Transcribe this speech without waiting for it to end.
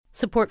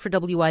Support for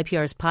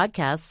WYPR's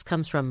podcasts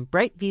comes from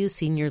Brightview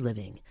Senior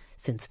Living.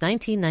 Since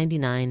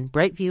 1999,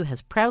 Brightview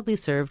has proudly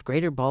served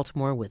Greater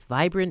Baltimore with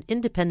vibrant,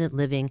 independent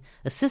living,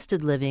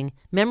 assisted living,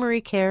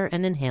 memory care,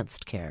 and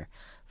enhanced care.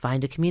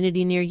 Find a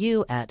community near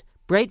you at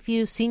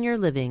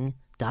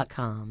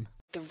brightviewseniorliving.com.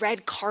 The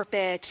red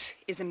carpet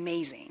is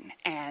amazing,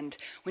 and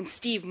when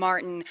Steve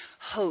Martin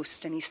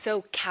hosts, and he's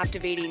so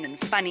captivating and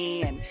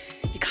funny, and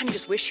you kind of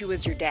just wish he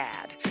was your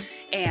dad.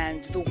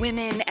 And the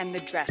women and the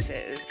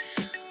dresses.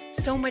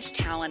 So much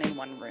talent in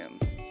one room.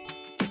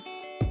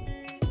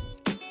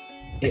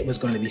 It was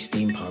going to be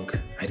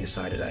steampunk. I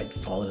decided I'd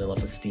fallen in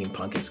love with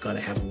steampunk. It's going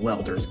to have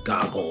welders'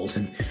 goggles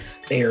and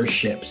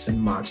airships and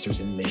monsters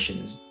and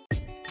missions.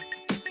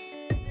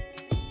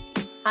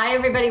 Hi,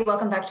 everybody.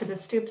 Welcome back to the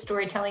Stoop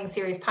Storytelling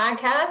Series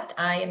podcast.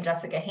 I am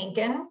Jessica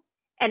Henkin.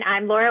 And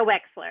I'm Laura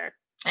Wexler.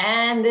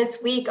 And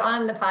this week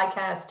on the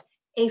podcast,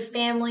 a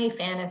family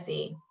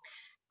fantasy.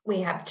 We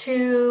have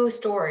two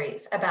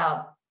stories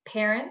about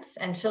parents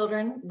and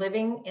children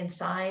living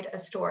inside a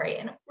story.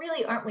 And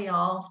really, aren't we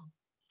all?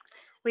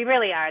 We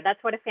really are.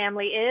 That's what a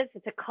family is.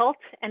 It's a cult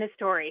and a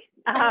story.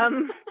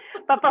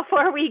 But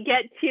before we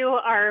get to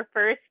our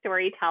first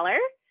storyteller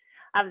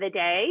of the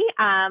day,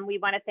 we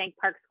want to thank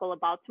Park School of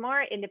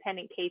Baltimore,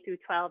 independent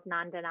K-12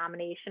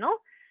 non-denominational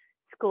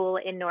school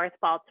in North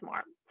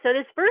Baltimore. So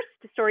this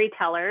first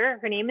storyteller,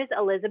 her name is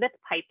Elizabeth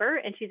Piper,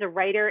 and she's a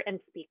writer and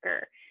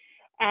speaker.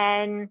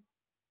 And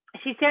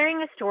she's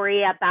sharing a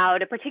story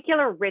about a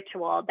particular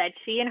ritual that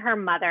she and her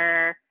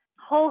mother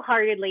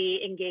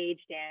wholeheartedly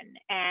engaged in,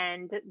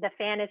 and the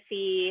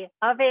fantasy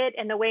of it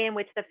and the way in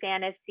which the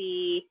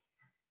fantasy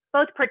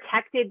both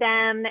protected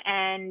them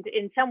and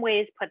in some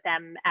ways put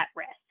them at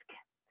risk.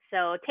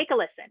 So take a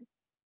listen.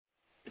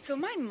 So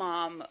my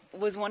mom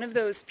was one of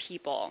those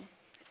people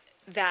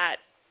that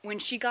when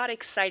she got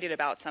excited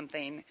about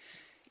something,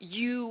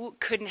 you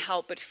couldn't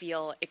help but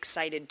feel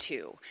excited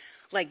too.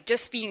 Like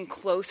just being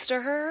close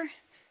to her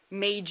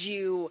made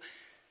you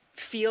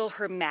feel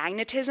her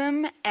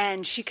magnetism,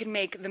 and she could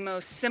make the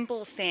most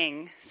simple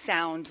thing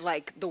sound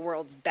like the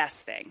world's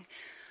best thing.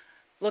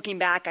 Looking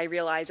back, I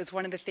realize it's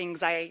one of the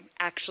things I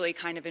actually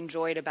kind of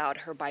enjoyed about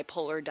her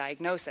bipolar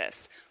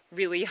diagnosis,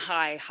 really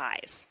high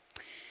highs.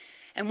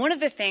 And one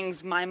of the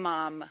things my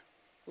mom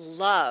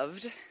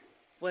loved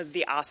was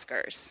the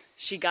Oscars.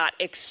 She got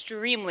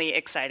extremely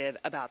excited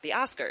about the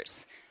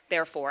Oscars.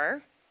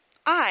 Therefore,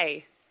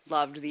 I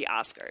loved the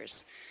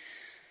Oscars.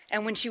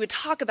 And when she would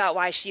talk about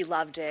why she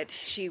loved it,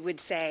 she would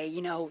say,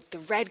 you know, the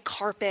red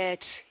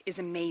carpet is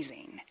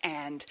amazing.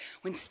 And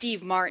when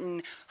Steve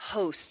Martin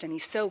hosts, and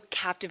he's so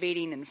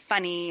captivating and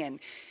funny, and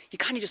you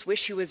kind of just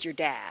wish he was your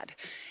dad.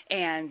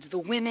 And the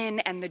women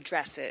and the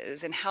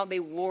dresses, and how they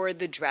wore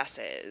the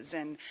dresses,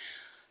 and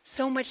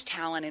so much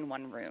talent in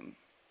one room.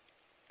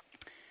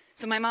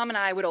 So my mom and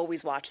I would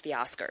always watch the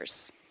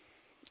Oscars.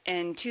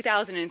 In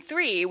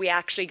 2003, we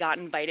actually got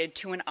invited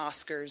to an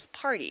Oscars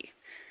party.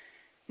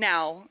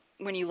 Now,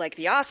 when you like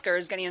the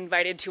Oscars, getting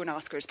invited to an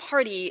Oscars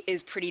party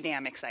is pretty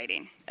damn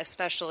exciting,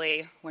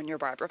 especially when you're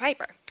Barbara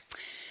Piper.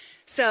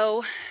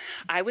 So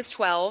I was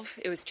 12,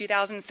 it was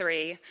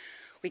 2003,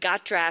 we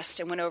got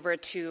dressed and went over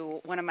to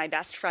one of my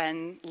best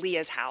friend,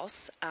 Leah's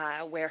house,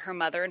 where her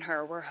mother and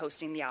her were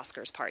hosting the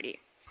Oscars party.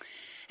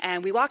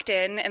 And we walked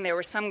in, and there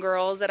were some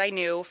girls that I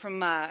knew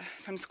from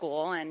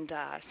school, and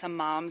some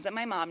moms that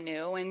my mom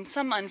knew, and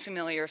some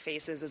unfamiliar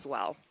faces as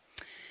well.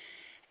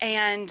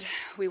 And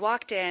we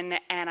walked in,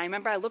 and I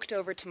remember I looked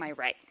over to my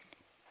right,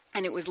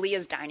 and it was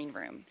Leah's dining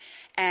room.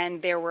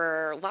 And there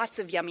were lots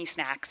of yummy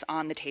snacks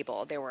on the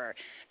table. There were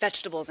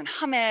vegetables and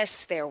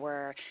hummus, there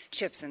were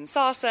chips and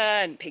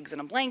salsa, and pigs in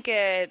a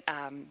blanket,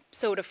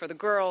 soda for the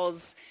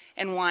girls,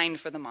 and wine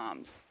for the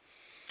moms.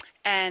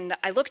 And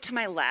I looked to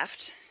my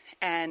left,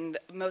 and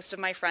most of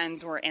my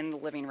friends were in the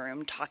living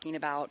room talking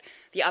about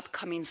the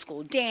upcoming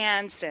school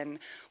dance and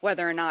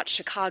whether or not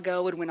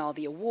Chicago would win all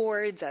the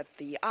awards at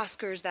the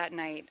Oscars that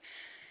night.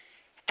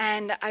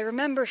 And I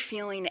remember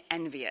feeling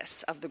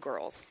envious of the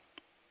girls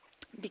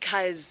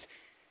because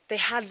they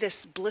had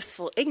this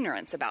blissful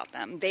ignorance about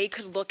them. They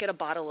could look at a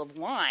bottle of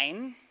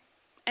wine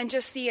and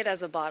just see it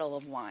as a bottle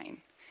of wine.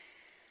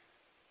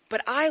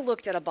 But I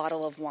looked at a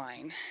bottle of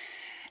wine,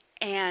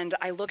 and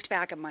I looked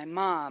back at my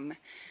mom,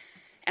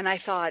 and I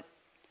thought,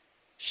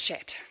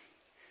 shit,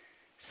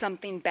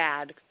 something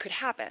bad could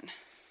happen.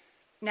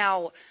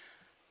 Now,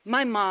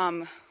 my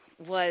mom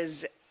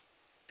was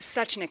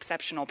such an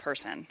exceptional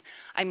person.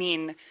 I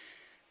mean,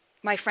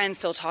 my friends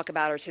still talk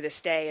about her to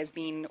this day as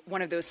being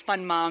one of those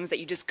fun moms that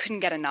you just couldn't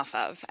get enough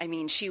of. I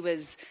mean, she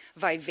was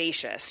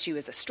vivacious. She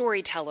was a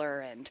storyteller,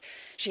 and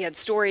she had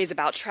stories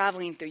about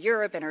traveling through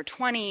Europe in her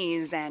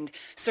 20s and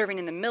serving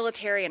in the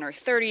military in her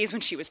 30s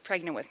when she was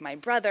pregnant with my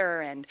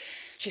brother. And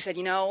she said,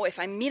 you know, if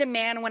I meet a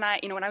man when I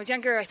was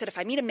younger, I said, if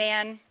I meet a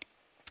man,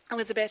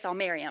 Elizabeth, I'll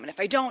marry him. And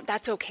if I don't,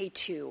 that's okay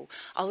too.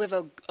 I'll live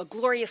a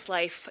glorious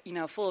life, you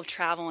know, full of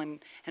travel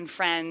and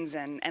friends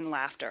and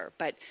laughter.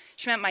 But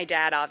she meant my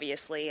dad,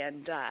 obviously.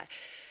 And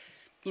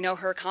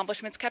her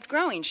accomplishments kept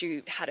growing.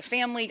 She had a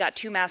family, got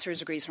 2 master's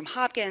degrees from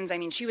Hopkins. I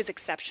mean, she was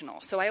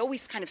exceptional. So I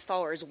always kind of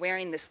saw her as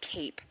wearing this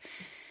cape.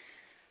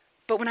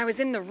 But when I was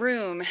in the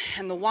room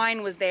and the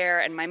wine was there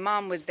and my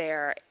mom was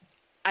there,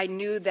 I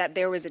knew that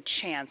there was a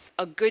chance,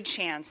 a good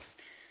chance,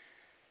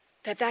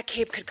 that that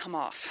cape could come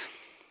off.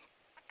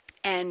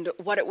 And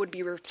what it would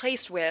be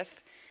replaced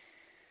with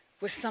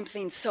was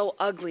something so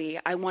ugly,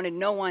 I wanted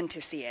no one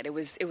to see it. It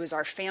was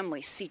our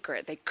family's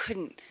secret. They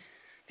couldn't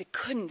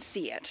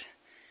see it.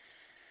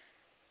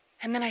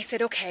 And then I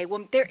said, okay,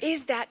 well, there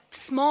is that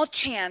small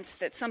chance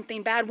that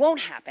something bad won't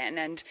happen.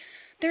 And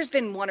there's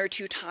been 1 or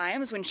 2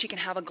 times when she can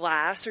have a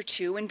glass or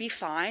 2 and be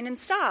fine and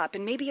stop.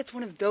 And maybe it's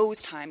one of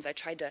those times. I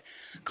tried to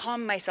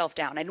calm myself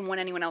down. I didn't want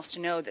anyone else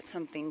to know that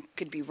something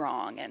could be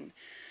wrong. And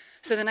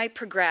so the night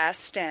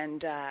progressed,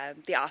 and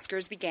the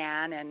Oscars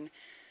began, and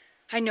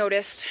I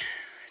noticed,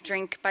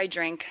 drink by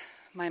drink,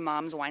 my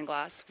mom's wine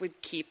glass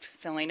would keep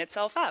filling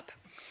itself up.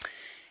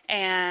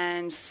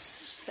 And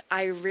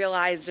I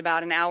realized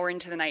about an hour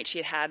into the night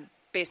she had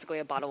basically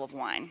a bottle of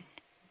wine.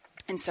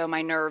 And so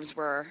my nerves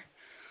were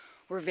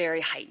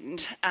very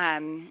heightened.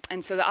 And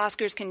so the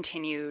Oscars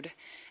continued,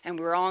 and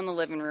we were all in the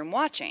living room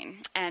watching.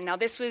 And now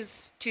this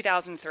was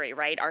 2003,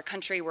 right? Our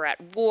country, we're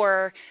at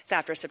war. It's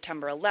after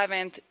September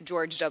 11th.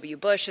 George W.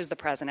 Bush is the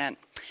president.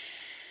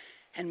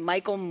 And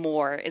Michael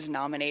Moore is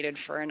nominated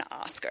for an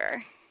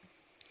Oscar.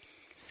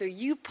 So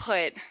you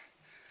put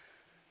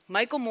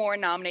Michael Moore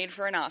nominated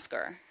for an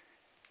Oscar,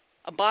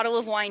 a bottle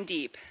of wine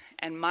deep,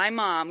 and my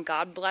mom,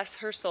 God bless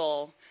her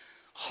soul,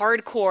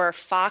 hardcore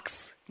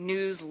Fox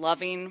News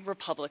loving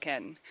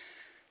Republican.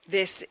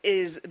 This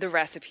is the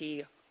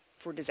recipe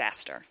for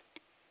disaster.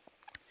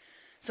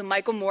 So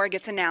Michael Moore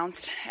gets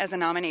announced as a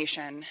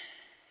nomination,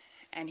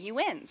 and he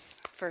wins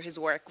for his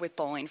work with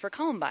Bowling for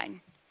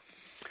Columbine.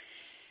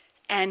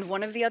 And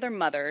one of the other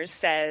mothers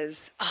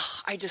says,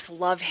 I just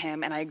love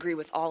him and I agree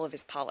with all of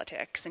his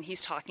politics. And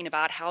he's talking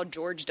about how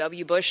George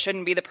W. Bush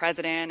shouldn't be the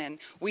president and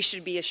we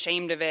should be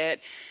ashamed of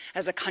it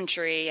as a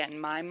country. And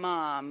my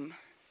mom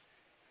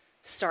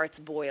starts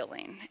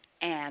boiling.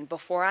 And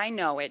before I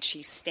know it,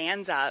 she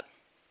stands up,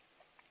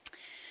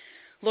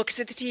 looks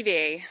at the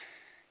TV,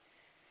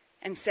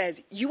 and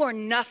says, "You are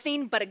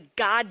nothing but a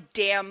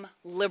goddamn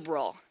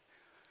liberal."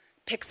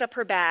 Picks up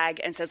her bag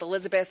and says,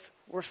 "Elizabeth,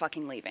 we're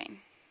fucking leaving,"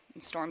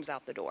 and storms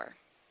out the door.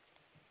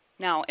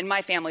 Now, in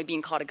my family,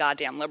 being called a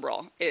goddamn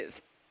liberal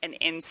is an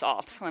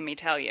insult, let me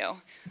tell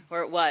you,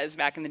 or it was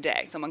back in the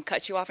day. Someone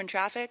cuts you off in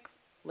traffic,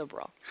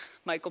 liberal.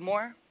 Michael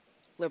Moore,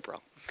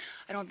 liberal.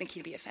 I don't think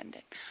he'd be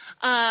offended.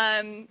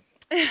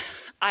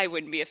 I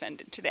wouldn't be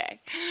offended today.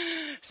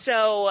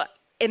 So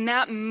in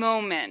that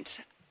moment,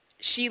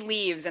 she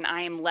leaves and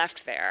I am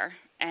left there,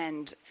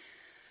 and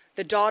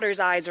the daughter's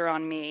eyes are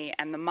on me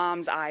and the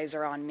mom's eyes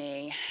are on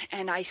me,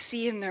 and I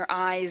see in their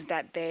eyes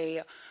that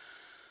they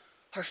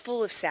are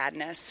full of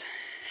sadness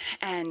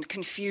and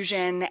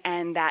confusion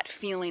and that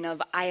feeling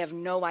of I have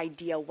no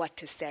idea what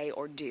to say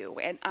or do,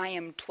 and I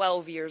am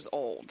 12 years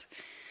old.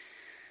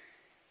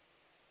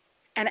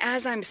 And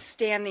as I'm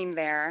standing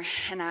there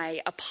and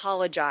I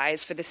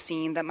apologize for the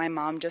scene that my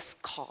mom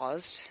just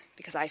caused,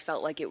 because I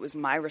felt like it was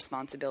my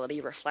responsibility,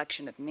 a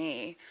reflection of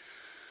me,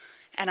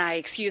 and I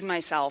excuse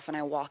myself and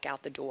I walk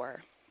out the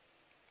door.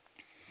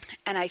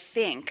 And I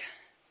think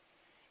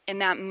in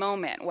that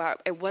moment, well,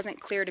 it wasn't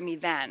clear to me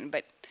then,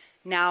 but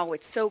now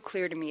it's so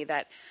clear to me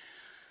that,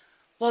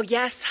 well,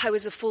 yes, I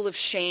was full of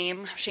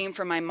shame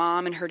for my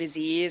mom and her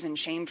disease, and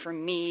shame for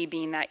me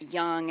being that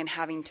young and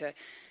having to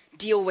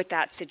deal with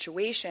that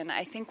situation.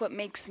 I think what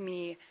makes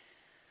me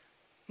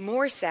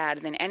more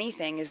sad than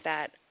anything is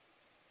that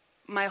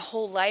my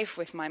whole life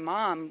with my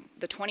mom,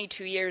 the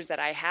 22 years that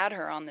I had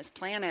her on this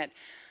planet,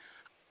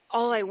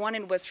 all I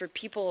wanted was for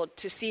people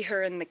to see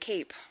her in the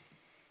cape,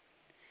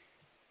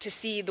 to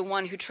see the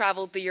one who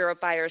traveled to Europe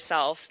by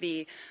herself,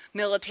 the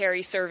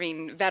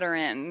military-serving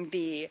veteran,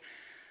 the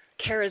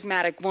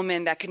charismatic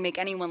woman that could make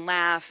anyone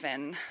laugh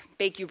and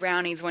bake you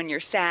brownies when you're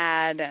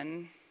sad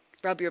and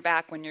rub your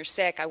back when you're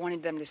sick. I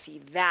wanted them to see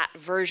that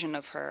version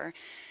of her,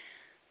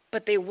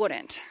 but they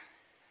wouldn't.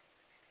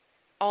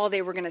 All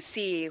they were going to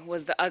see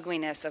was the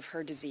ugliness of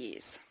her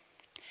disease.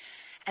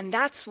 And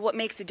that's what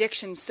makes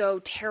addiction so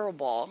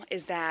terrible,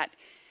 is that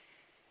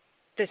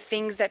the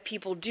things that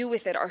people do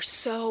with it are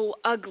so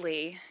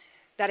ugly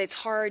that it's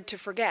hard to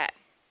forget.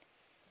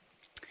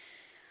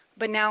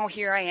 But now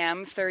here I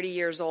am, 30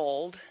 years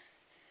old,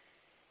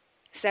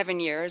 7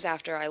 years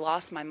after I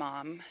lost my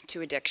mom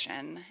to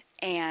addiction,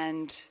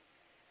 and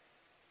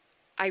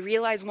I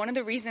realized one of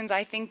the reasons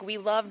I think we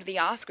loved the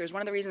Oscars,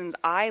 one of the reasons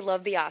I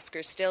love the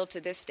Oscars still to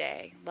this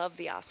day, love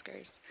the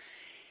Oscars,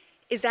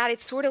 is that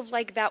it's sort of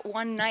like that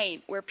one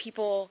night where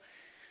people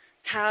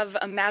have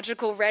a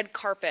magical red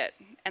carpet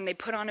and they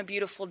put on a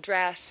beautiful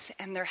dress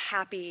and they're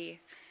happy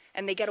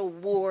and they get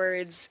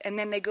awards and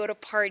then they go to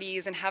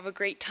parties and have a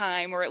great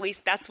time, or at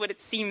least that's what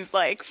it seems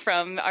like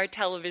from our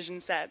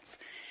television sets.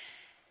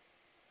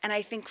 And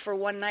I think for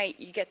one night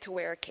you get to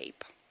wear a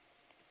cape,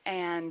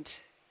 and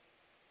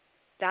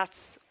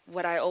that's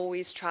what I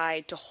always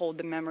tried to hold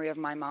the memory of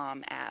my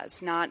mom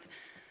as, not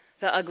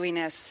the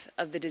ugliness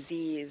of the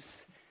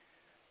disease,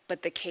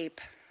 but the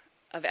cape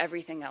of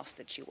everything else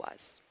that she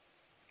was.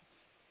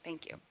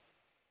 Thank you.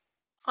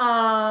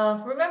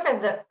 Remember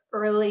the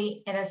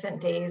early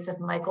innocent days of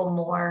Michael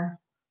Moore?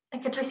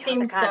 Like it just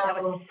seems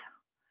so.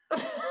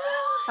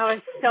 That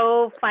was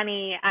so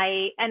funny.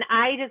 I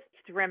just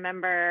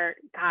remember,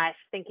 gosh,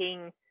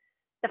 thinking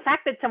the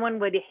fact that someone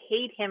would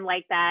hate him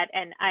like that,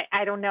 and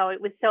I don't know,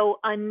 it was so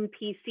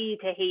un-PC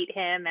to hate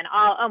him, and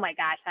oh my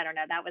gosh, I don't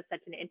know, that was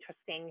such an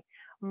interesting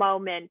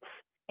moment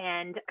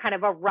and kind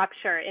of a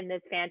rupture in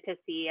this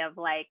fantasy of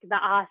like the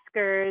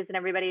Oscars and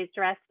everybody's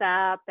dressed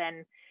up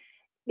and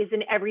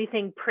isn't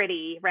everything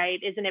pretty, right?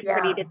 Isn't it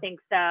pretty to think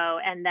so?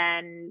 And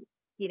then,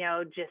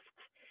 just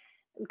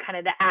kind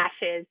of the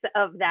ashes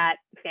of that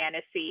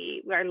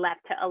fantasy were left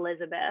to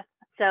Elizabeth.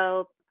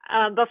 So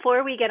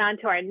before we get on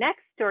to our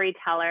next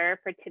storyteller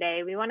for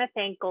today, we want to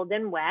thank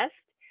Golden West,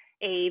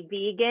 a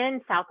vegan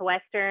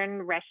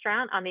Southwestern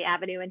restaurant on the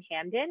Avenue in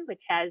Hamden,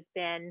 which has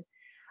been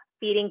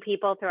feeding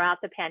people throughout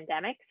the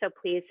pandemic. So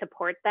please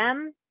support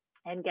them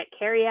and get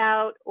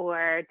carryout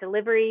or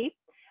delivery.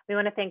 We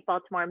want to thank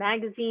Baltimore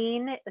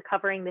Magazine,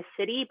 covering the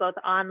city, both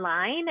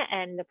online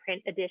and the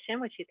print edition,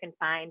 which you can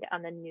find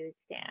on the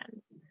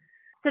newsstand.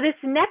 So this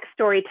next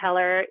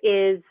storyteller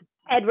is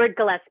Edward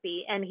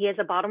Gillespie, and he is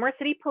a Baltimore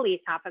City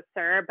police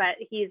officer, but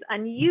he's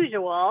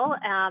unusual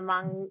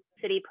among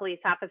city police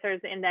officers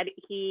in that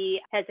he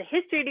has a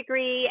history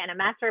degree and a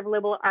Master of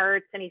Liberal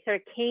Arts, and he sort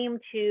of came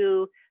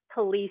to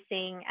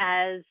policing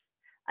as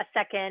a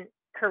second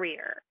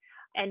career.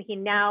 And he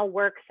now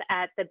works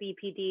at the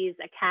BPD's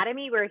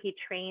Academy, where he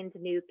trains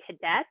new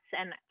cadets,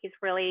 and he's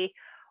really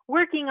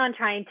working on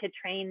trying to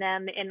train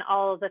them in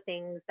all of the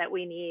things that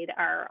we need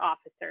our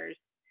officers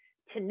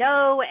to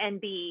know and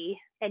be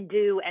and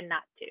do and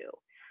not do.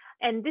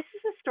 And this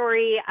is a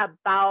story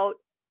about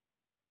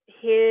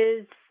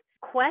his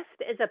quest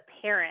as a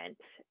parent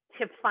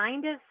to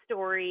find a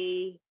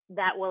story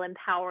that will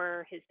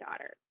empower his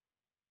daughter.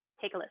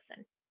 Take a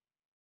listen.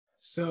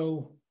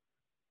 So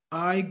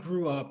I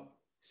grew up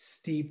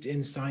steeped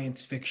in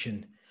science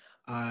fiction.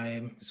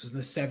 This was in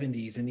the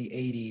 70s and the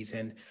 80s,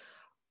 and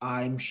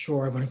I'm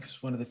sure I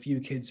was one of the few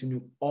kids who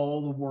knew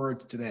all the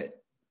words to that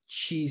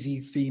cheesy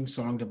theme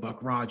song to Buck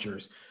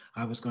Rogers.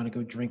 I was going to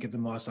go drink at the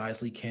Mos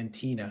Eisley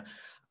Cantina.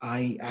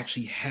 I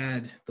actually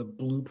had the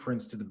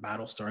blueprints to the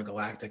Battlestar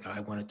Galactica.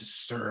 I wanted to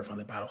serve on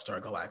the Battlestar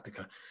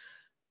Galactica.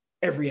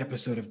 Every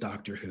episode of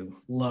Doctor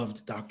Who,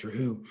 loved Doctor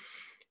Who.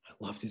 I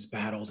loved his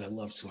battles. I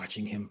loved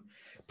watching him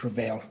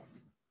prevail.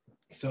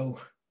 So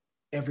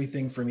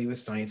everything for me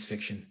was science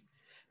fiction.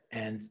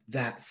 And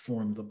that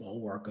formed the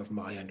bulwark of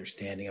my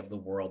understanding of the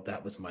world.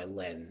 That was my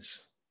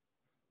lens.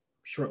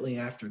 Shortly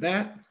after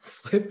that,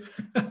 flip,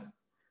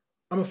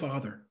 I'm a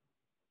father.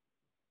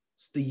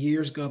 The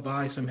years go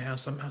by somehow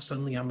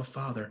suddenly I'm a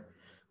father.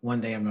 One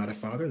day I'm not a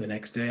father, the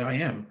next day I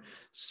am.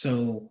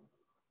 So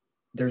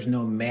there's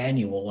no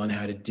manual on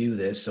how to do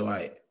this. So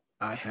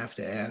I have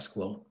to ask,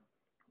 well,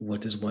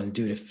 what does one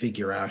do to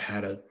figure out how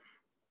to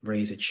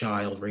raise a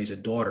child, raise a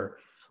daughter?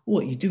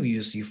 What you do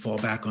is you fall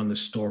back on the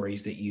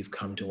stories that you've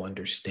come to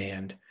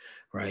understand,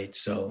 right?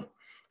 So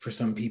for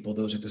some people,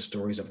 those are the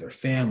stories of their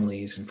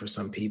families. And for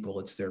some people,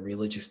 it's their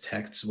religious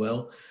texts.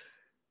 Well,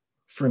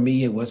 for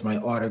me, it was my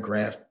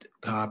autographed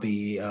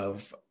copy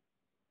of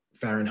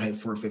Fahrenheit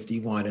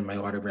 451 and my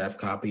autographed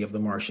copy of The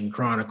Martian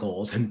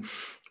Chronicles and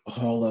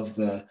all of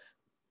the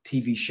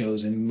TV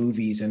shows and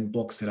movies and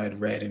books that I'd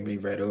read and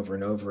reread over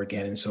and over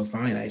again. And so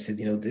fine, I said,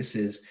 this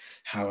is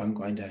how I'm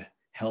going to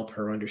help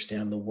her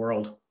understand the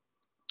world.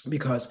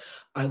 Because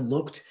I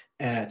looked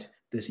at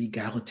this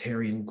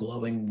egalitarian,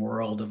 glowing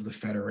world of the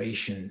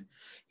Federation,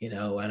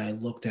 and I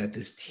looked at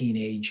this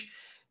teenage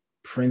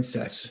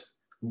princess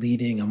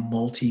leading a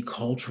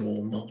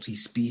multicultural,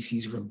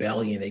 multi-species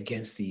rebellion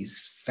against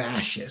these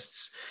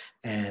fascists.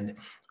 And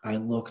I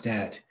looked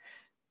at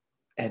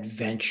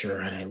adventure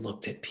and I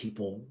looked at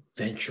people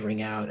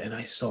venturing out, and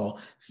I saw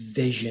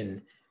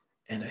vision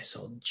and I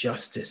saw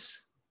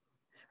justice,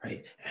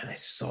 right? And I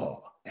saw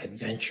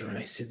adventure, and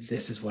I said,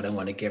 this is what I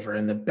want to give her.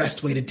 And the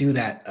best way to do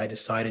that, I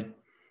decided,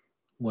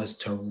 was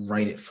to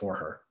write it for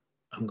her.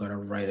 I'm going to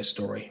write a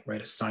story,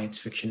 write a science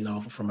fiction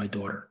novel for my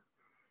daughter.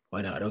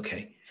 Why not?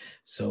 Okay.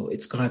 So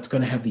it's going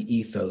to have the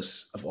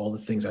ethos of all the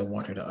things I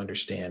want her to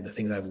understand, the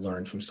things I've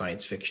learned from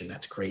science fiction.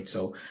 That's great.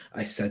 So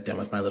I sat down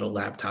with my little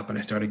laptop and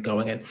I started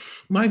going. And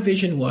my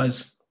vision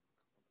was,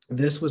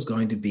 this was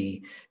going to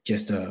be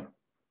just a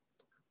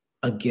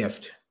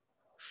gift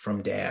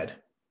from Dad,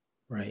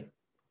 right?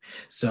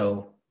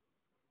 So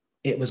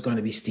it was going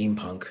to be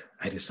steampunk.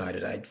 I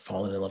decided I'd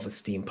fallen in love with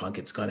steampunk.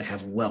 It's going to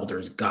have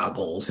welders,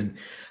 goggles, and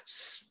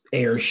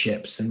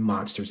airships and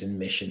monsters and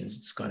missions.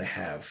 It's going to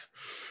have,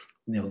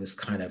 this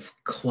kind of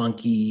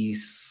clunky,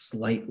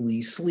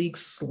 slightly sleek,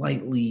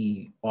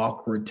 slightly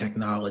awkward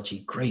technology.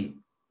 Great.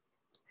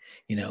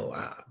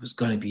 I was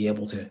going to be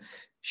able to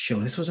show,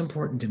 this was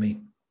important to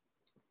me,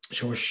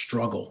 show her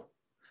struggle.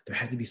 there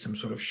had to be some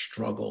sort of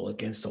struggle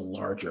against a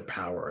larger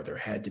power. There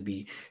had to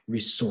be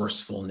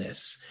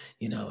resourcefulness,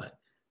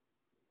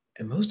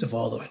 and most of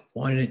all, though, I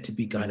wanted it to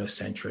be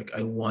gynocentric.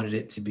 I wanted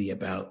it to be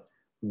about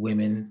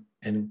women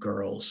and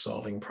girls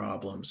solving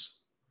problems,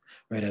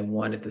 right? I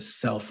wanted the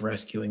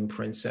self-rescuing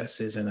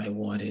princesses, and I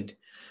wanted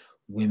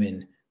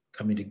women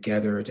coming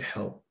together to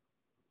help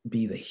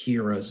be the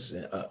heroes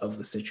of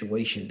the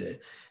situation,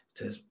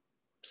 to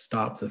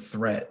stop the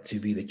threat, to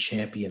be the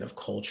champion of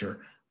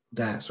culture,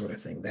 that sort of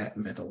thing. That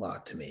meant a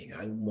lot to me.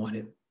 I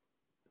wanted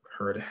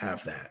her to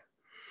have that.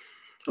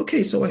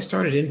 Okay, so I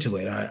started into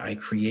it. I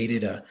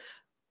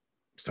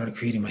started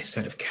creating my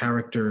set of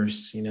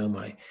characters.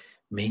 My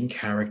main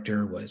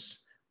character was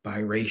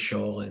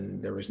biracial,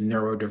 and there was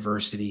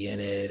neurodiversity in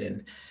it,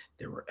 and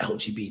there were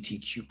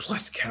LGBTQ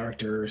plus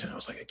characters. And I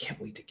was like, I can't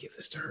wait to give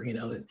this to her.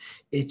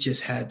 It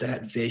just had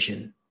that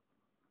vision,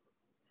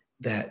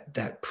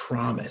 that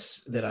promise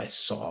that I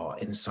saw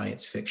in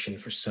science fiction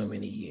for so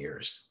many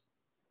years,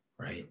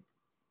 right?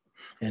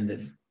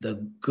 And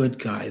the good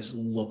guys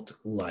looked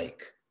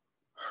like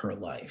her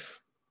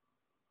life.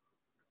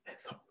 I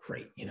thought,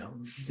 great,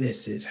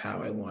 this is how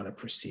I want to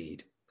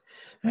proceed.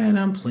 And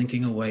I'm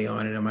plinking away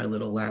on it on my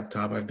little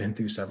laptop. I've been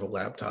through several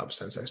laptops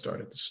since I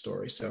started the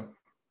story. So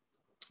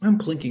I'm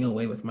plinking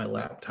away with my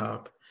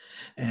laptop,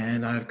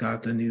 and I've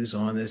got the news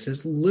on. This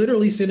is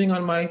literally sitting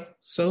on my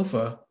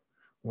sofa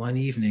one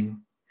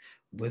evening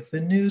with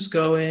the news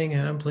going,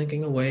 and I'm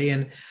plinking away,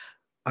 and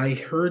I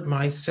heard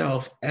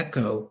myself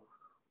echo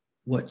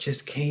what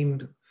just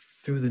came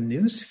through the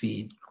news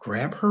feed.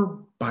 Grab her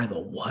by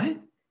the what?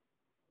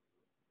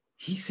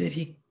 He said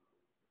he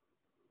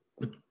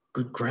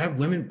could grab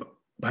women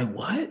by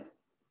what?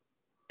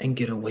 And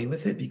get away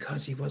with it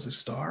because he was a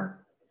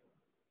star?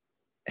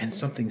 And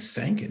something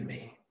sank in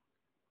me.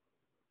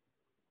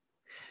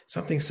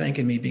 Something sank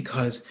in me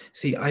because,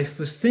 see, I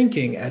was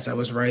thinking as I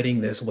was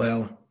writing this,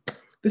 well,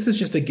 this is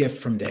just a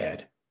gift from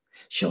Dad.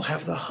 She'll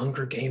have the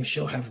Hunger Games.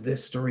 She'll have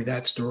this story,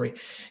 that story.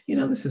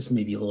 This is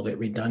maybe a little bit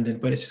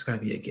redundant, but it's just going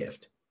to be a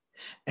gift.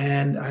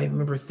 And I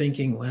remember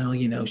thinking, well,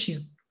 she's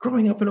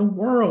growing up in a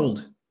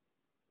world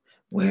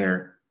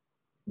where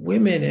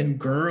women and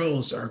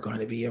girls are going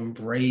to be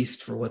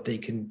embraced for what they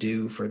can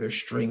do, for their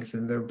strength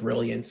and their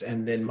brilliance.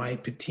 And then my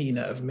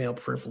patina of male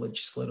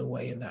privilege slid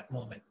away in that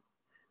moment.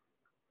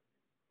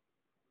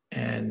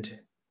 And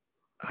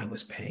I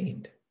was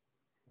pained,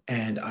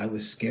 and I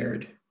was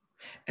scared.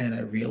 And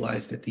I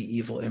realized that the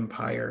evil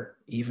empire,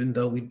 even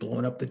though we'd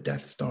blown up the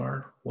Death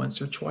Star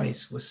once or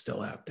twice, was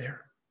still out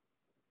there.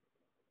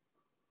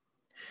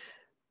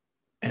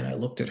 And I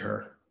looked at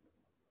her,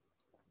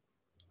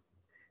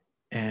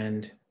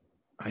 and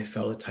I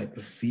felt a type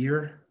of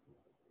fear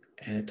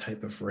and a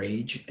type of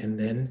rage. And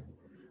then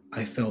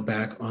I fell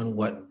back on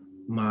what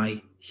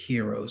my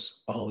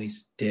heroes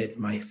always did.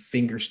 My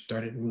fingers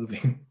started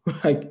moving,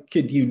 I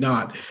kid you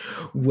not,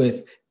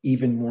 with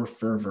even more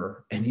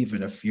fervor and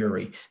even a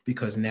fury,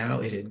 because now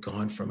it had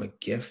gone from a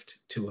gift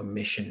to a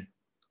mission.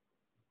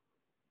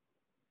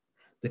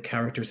 The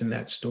characters in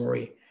that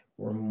story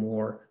were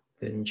more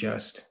than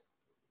just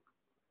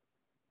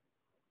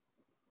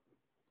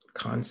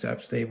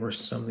concepts. They were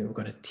something we're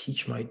going to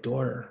teach my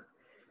daughter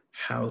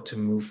how to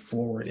move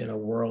forward in a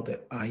world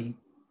that I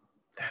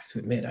have to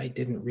admit I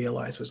didn't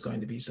realize was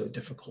going to be so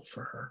difficult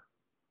for her.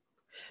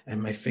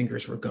 And my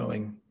fingers were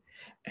going,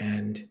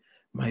 and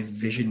my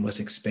vision was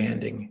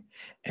expanding,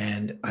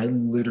 and I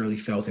literally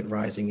felt it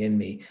rising in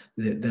me.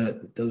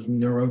 Those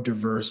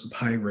neurodiverse,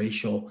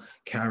 biracial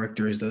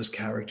characters, those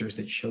characters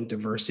that show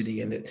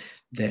diversity and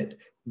that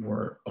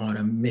were on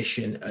a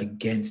mission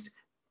against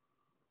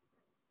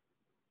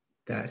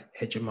that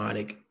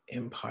hegemonic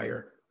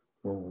empire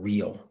were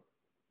real.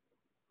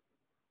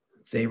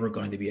 They were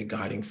going to be a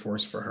guiding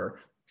force for her.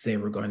 They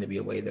were going to be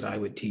a way that I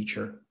would teach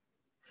her.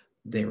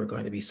 They were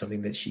going to be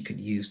something that she could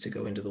use to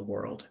go into the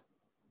world.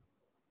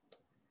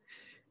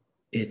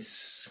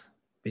 It's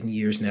been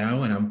years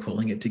now, and I'm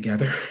pulling it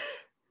together.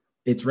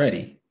 It's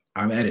ready.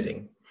 I'm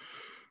editing.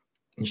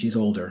 And she's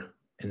older,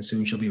 and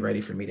soon she'll be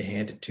ready for me to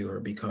hand it to her,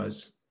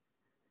 because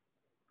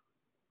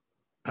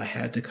I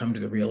had to come to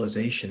the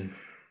realization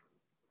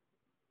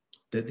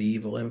that the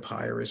evil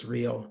empire is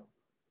real,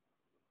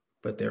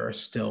 but there are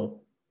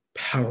still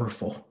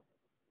powerful,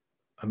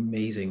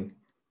 amazing,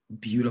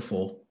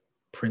 beautiful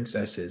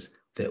princesses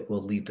that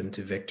will lead them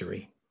to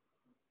victory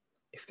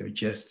if they're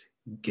just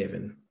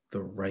given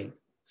the right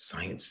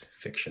science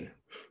fiction.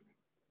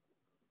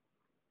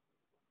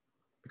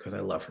 Because I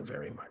love her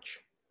very much.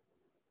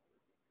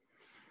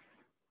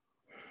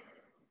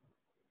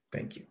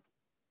 Thank you.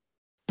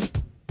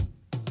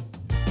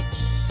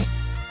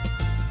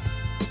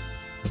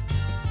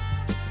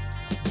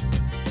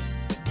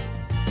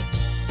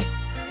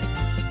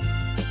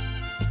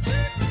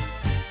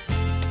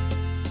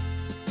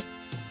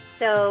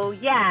 So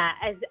yeah,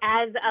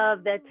 as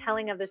of the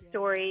telling of the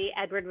story,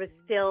 Edward was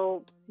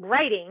still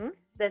writing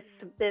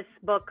this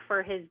book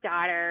for his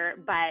daughter,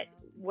 but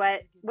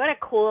what a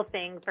cool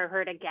thing for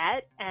her to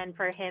get and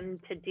for him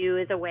to do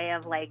as a way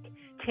of like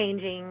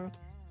changing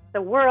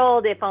the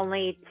world, if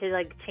only to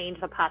like change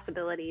the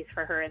possibilities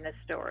for her in this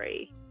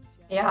story.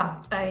 Yeah,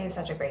 he's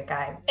such a great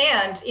guy.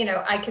 And, you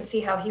know, I could see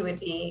how he would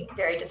be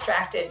very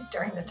distracted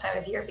during this time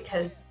of year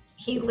because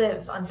he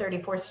lives on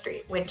 34th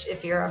Street, which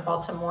if you're a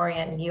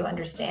Baltimorean, you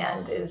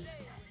understand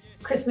is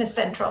Christmas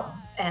Central.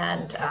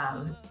 And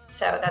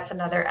so that's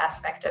another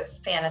aspect of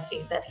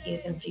fantasy that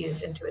he's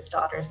infused into his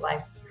daughter's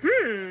life.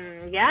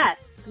 Yes.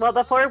 Well,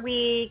 before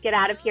we get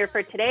out of here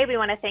for today, we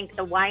want to thank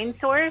the Wine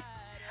Source.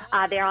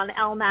 They're on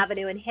Elm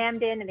Avenue in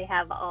Hamden, and they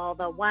have all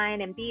the wine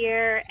and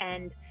beer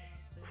and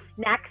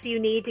snacks you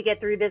need to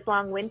get through this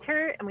long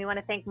winter. And we want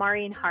to thank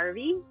Maureen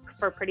Harvey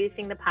for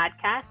producing the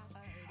podcast.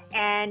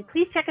 And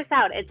please check us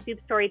out at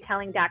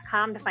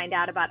soupstorytelling.com to find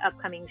out about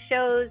upcoming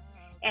shows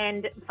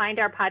and find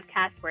our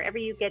podcast wherever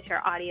you get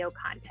your audio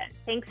content.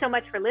 Thanks so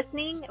much for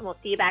listening, and we'll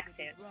see you back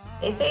soon.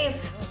 Stay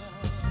safe.